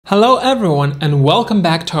Hello everyone and welcome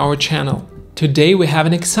back to our channel. Today we have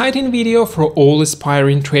an exciting video for all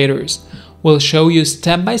aspiring traders. We'll show you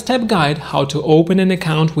step-by-step guide how to open an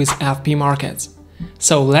account with FP Markets.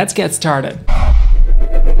 So let's get started.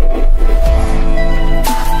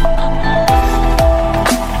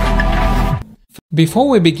 Before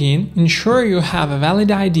we begin, ensure you have a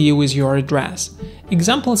valid ID with your address.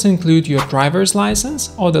 Examples include your driver's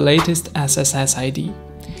license or the latest SSS ID.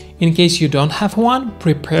 In case you don't have one,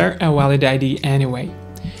 prepare a valid ID anyway.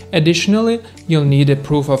 Additionally, you'll need a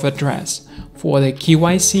proof of address for the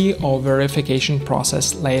KYC or verification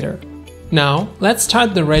process later. Now, let's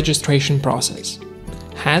start the registration process.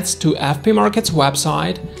 Head to FP Markets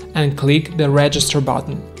website and click the Register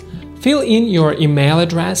button. Fill in your email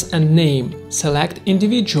address and name, select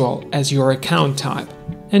Individual as your account type,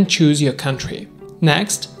 and choose your country.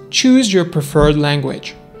 Next, choose your preferred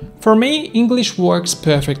language. For me, English works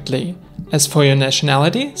perfectly. As for your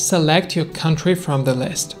nationality, select your country from the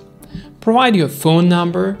list. Provide your phone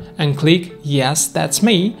number and click Yes, that's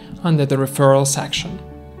me under the referral section.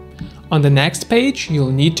 On the next page,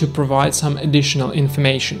 you'll need to provide some additional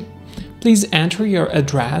information. Please enter your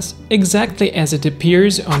address exactly as it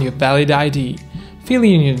appears on your valid ID. Fill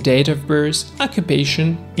in your date of birth,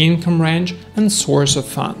 occupation, income range, and source of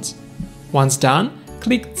funds. Once done,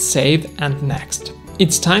 click Save and Next.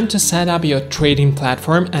 It's time to set up your trading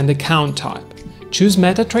platform and account type. Choose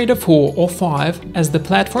MetaTrader 4 or 5 as the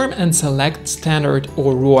platform and select Standard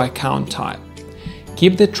or Raw account type.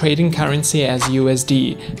 Keep the trading currency as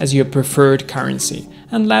USD as your preferred currency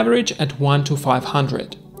and leverage at 1 to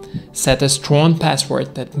 500. Set a strong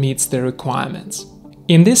password that meets the requirements.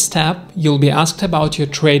 In this step, you'll be asked about your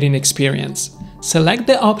trading experience. Select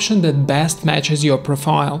the option that best matches your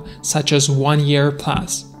profile, such as 1 year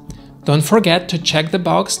plus. Don't forget to check the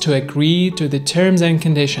box to agree to the terms and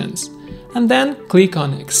conditions, and then click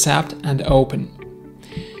on Accept and Open.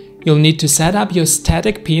 You'll need to set up your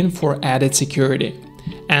static PIN for added security.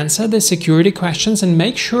 Answer the security questions and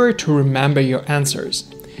make sure to remember your answers.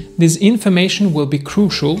 This information will be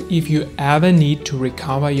crucial if you ever need to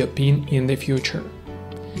recover your PIN in the future.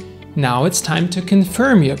 Now it's time to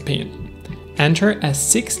confirm your PIN. Enter a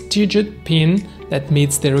 6-digit PIN that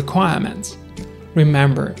meets the requirements.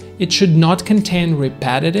 Remember, it should not contain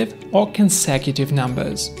repetitive or consecutive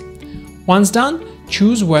numbers. Once done,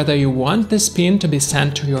 choose whether you want this PIN to be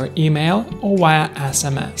sent to your email or via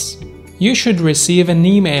SMS. You should receive an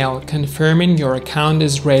email confirming your account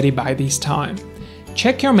is ready by this time.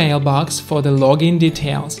 Check your mailbox for the login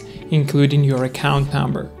details, including your account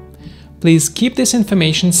number. Please keep this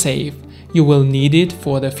information safe. You will need it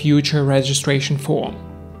for the future registration form.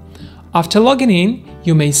 After logging in,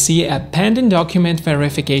 you may see a pending document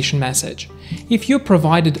verification message. If you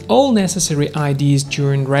provided all necessary IDs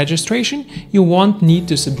during registration, you won't need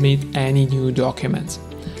to submit any new documents.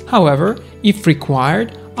 However, if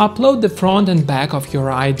required, upload the front and back of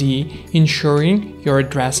your ID, ensuring your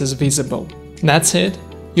address is visible. That's it.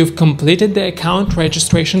 You've completed the account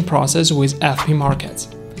registration process with FP Markets.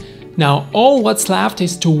 Now all what's left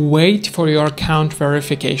is to wait for your account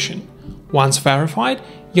verification. Once verified,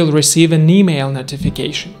 you'll receive an email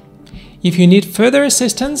notification. If you need further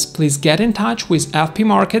assistance, please get in touch with FP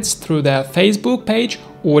Markets through their Facebook page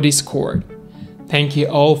or Discord. Thank you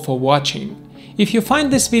all for watching. If you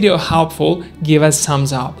find this video helpful, give us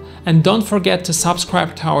thumbs up and don't forget to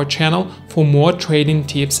subscribe to our channel for more trading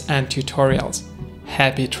tips and tutorials.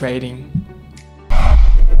 Happy trading!